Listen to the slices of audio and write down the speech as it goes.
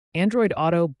Android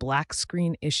Auto black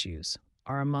screen issues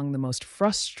are among the most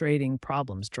frustrating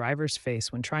problems drivers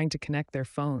face when trying to connect their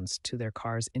phones to their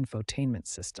car's infotainment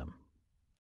system.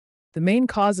 The main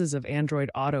causes of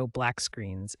Android Auto black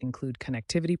screens include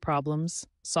connectivity problems,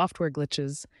 software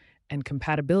glitches, and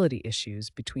compatibility issues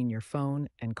between your phone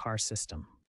and car system.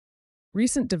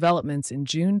 Recent developments in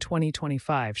June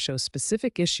 2025 show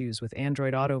specific issues with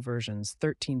Android Auto versions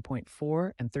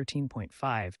 13.4 and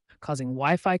 13.5, causing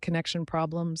Wi Fi connection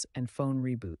problems and phone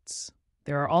reboots.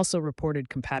 There are also reported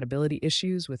compatibility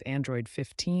issues with Android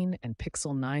 15 and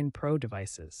Pixel 9 Pro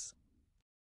devices.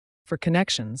 For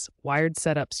connections, wired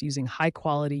setups using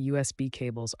high-quality USB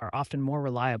cables are often more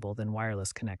reliable than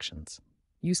wireless connections.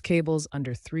 Use cables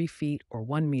under 3 feet or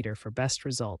 1 meter for best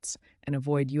results and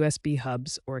avoid USB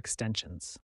hubs or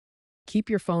extensions. Keep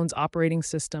your phone's operating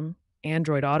system,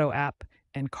 Android Auto app,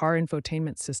 and car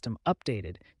infotainment system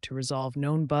updated to resolve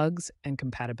known bugs and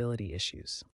compatibility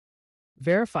issues.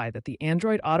 Verify that the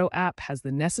Android Auto app has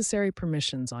the necessary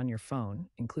permissions on your phone,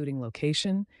 including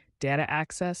location, data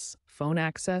access, phone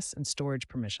access, and storage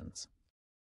permissions.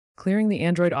 Clearing the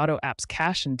Android Auto app's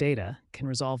cache and data can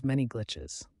resolve many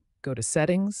glitches. Go to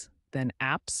Settings, then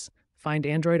Apps, find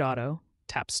Android Auto,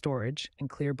 tap Storage, and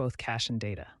clear both cache and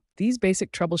data. These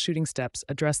basic troubleshooting steps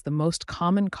address the most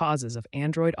common causes of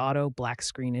Android Auto black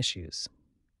screen issues.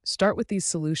 Start with these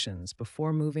solutions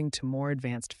before moving to more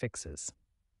advanced fixes.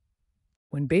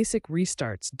 When basic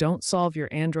restarts don't solve your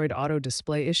Android Auto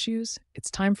display issues, it's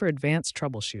time for advanced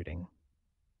troubleshooting.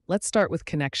 Let's start with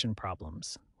connection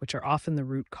problems, which are often the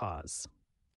root cause.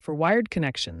 For wired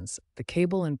connections, the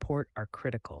cable and port are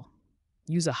critical.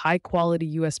 Use a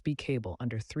high-quality USB cable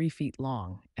under 3 feet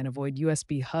long and avoid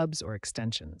USB hubs or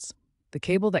extensions. The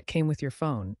cable that came with your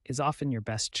phone is often your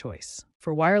best choice.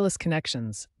 For wireless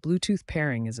connections, Bluetooth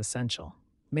pairing is essential.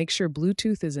 Make sure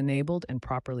Bluetooth is enabled and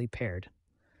properly paired.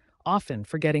 Often,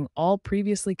 forgetting all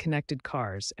previously connected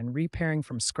cars and repairing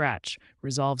from scratch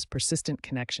resolves persistent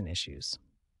connection issues.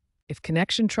 If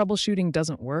connection troubleshooting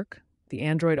doesn't work, the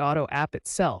Android Auto app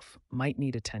itself might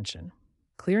need attention.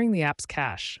 Clearing the app's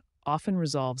cache often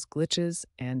resolves glitches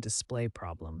and display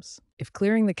problems. If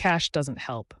clearing the cache doesn't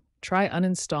help, try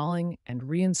uninstalling and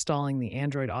reinstalling the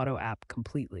Android Auto app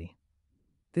completely.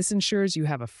 This ensures you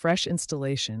have a fresh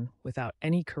installation without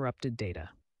any corrupted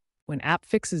data. When app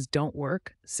fixes don't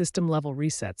work, system-level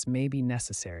resets may be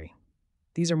necessary.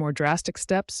 These are more drastic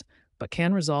steps, but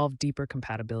can resolve deeper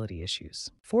compatibility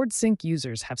issues. Ford Sync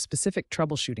users have specific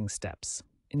troubleshooting steps.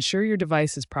 Ensure your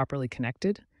device is properly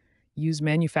connected, use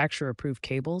manufacturer-approved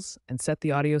cables, and set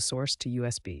the audio source to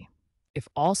USB. If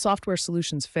all software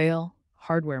solutions fail,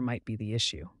 hardware might be the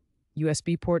issue.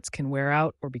 USB ports can wear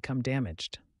out or become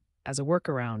damaged. As a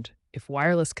workaround, if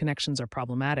wireless connections are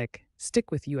problematic,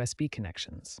 stick with USB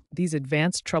connections. These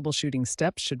advanced troubleshooting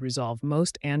steps should resolve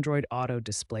most Android Auto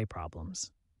display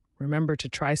problems. Remember to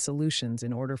try solutions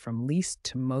in order from least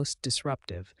to most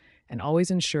disruptive, and always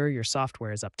ensure your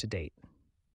software is up to date.